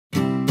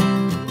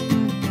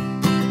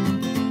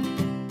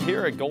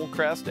here at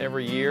Goldcrest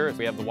every year.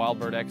 We have the Wild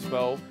Bird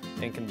Expo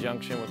in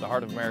conjunction with the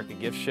Heart of America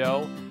gift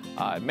show.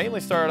 It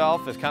mainly started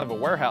off as kind of a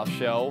warehouse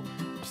show.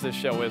 This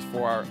show is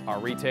for our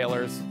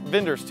retailers,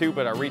 vendors too,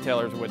 but our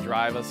retailers would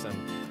drive us,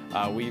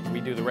 and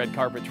we do the red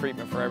carpet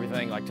treatment for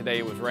everything. Like today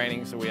it was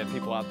raining, so we had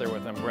people out there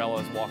with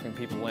umbrellas walking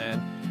people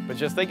in. But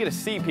just they get to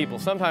see people.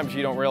 Sometimes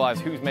you don't realize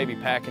who's maybe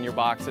packing your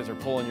boxes or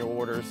pulling your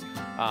orders.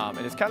 And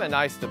it's kind of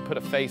nice to put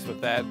a face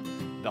with that.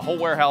 The whole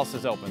warehouse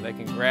is open. They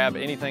can grab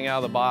anything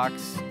out of the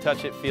box,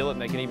 touch it, feel it,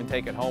 and they can even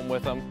take it home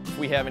with them. If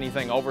we have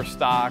anything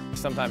overstocked,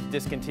 sometimes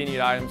discontinued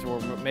items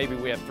where maybe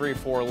we have 3 or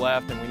 4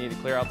 left and we need to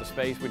clear out the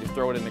space, we just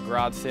throw it in the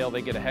garage sale.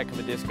 They get a heck of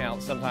a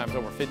discount, sometimes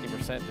over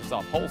 50% just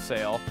off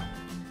wholesale.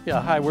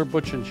 Yeah, hi, we're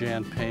Butch and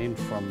Jan Payne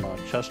from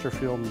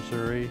Chesterfield,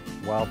 Missouri,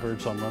 Wild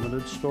Bird's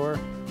Unlimited store.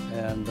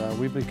 And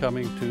we've been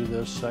coming to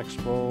this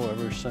expo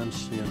ever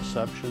since the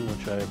inception,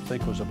 which I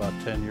think was about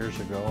 10 years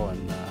ago.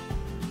 And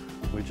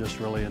we just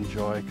really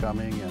enjoy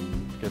coming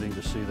and getting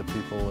to see the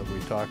people that we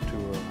talk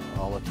to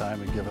all the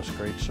time and give us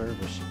great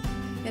service.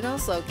 It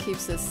also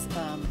keeps us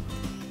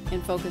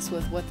in focus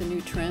with what the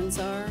new trends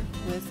are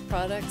with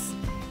products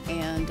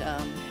and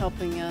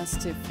helping us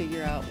to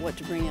figure out what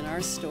to bring in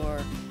our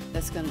store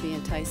that's going to be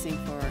enticing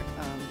for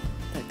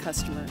the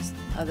customers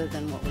other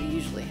than what we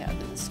usually have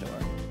in the store.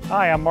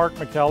 Hi, I'm Mark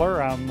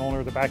McKellar. I'm owner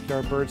of the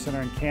Backyard Bird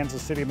Center in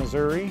Kansas City,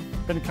 Missouri.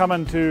 Been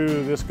coming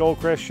to this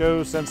Goldcrest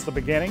show since the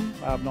beginning.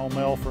 I've known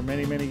Mel for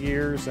many, many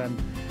years, and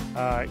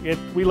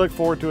we look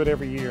forward to it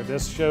every year.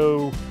 This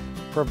show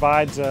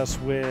provides us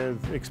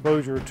with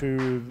exposure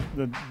to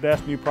the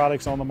best new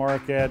products on the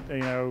market. You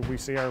know, we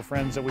see our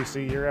friends that we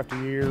see year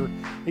after year.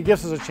 It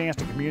gives us a chance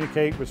to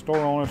communicate with store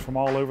owners from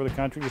all over the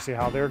country to see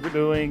how they're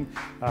doing,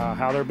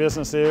 how their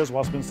business is,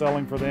 what's been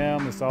selling for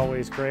them. It's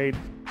always great.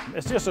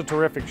 It's just a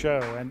terrific show,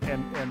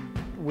 and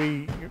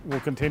we will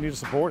continue to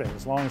support it.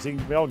 As long as he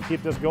can be able to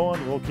keep this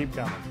going, we'll keep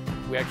coming.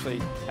 We actually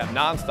have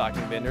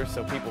non-stocking vendors,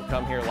 so people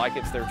come here like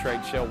it's their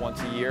trade show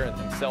once a year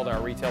and sell to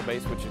our retail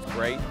base, which is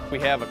great. We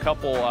have a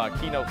couple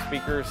keynote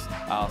speakers.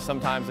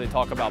 Sometimes they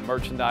talk about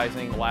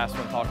merchandising. The last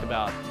one talked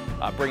about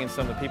bringing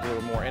some of the people who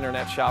are more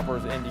internet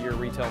shoppers into your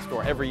retail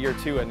store. Every year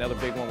too, another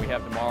big one we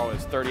have tomorrow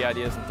is 30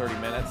 ideas in 30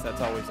 minutes.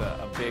 That's always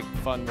a big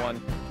fun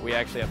one. We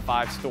actually have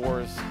 5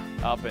 stores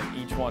up, and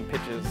each one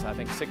pitches, I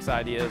think, 6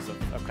 ideas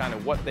of kind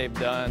of what they've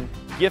done.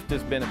 Gift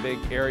has been a big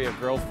area of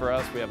growth for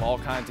us. We have all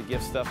kinds of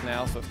gift stuff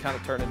now, so it's kind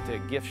of turned into a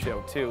gift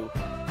show too.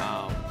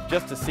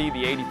 Just to see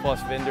the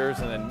 80+ vendors,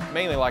 and then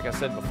mainly, like I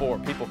said before,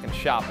 people can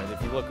shop it.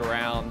 If you look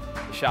around,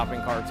 the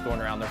shopping carts going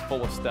around, they're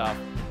full of stuff.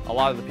 A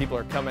lot of the people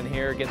are coming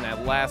here, getting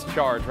that last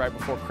charge right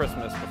before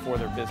Christmas, before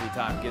their busy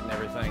time, getting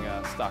everything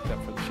stocked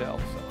up for the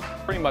shelves. So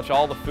pretty much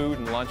all the food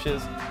and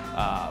lunches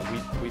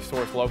we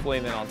source locally,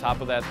 and then on top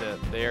of that,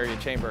 the area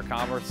Chamber of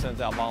Commerce sends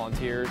out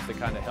volunteers to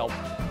kind of help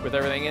with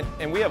everything.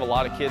 And we have a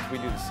lot of kids. We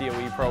do the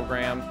COE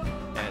program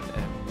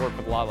and work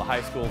with a lot of the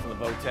high schools and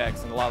the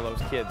VOTEX, and a lot of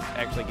those kids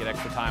actually get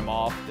extra time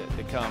off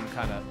to come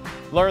kind of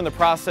learn the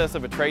process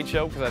of a trade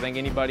show, because I think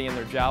anybody in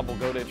their job will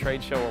go to a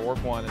trade show or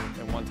work one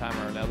in one time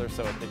or another,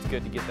 so it's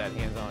good to get that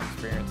hands-on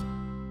experience.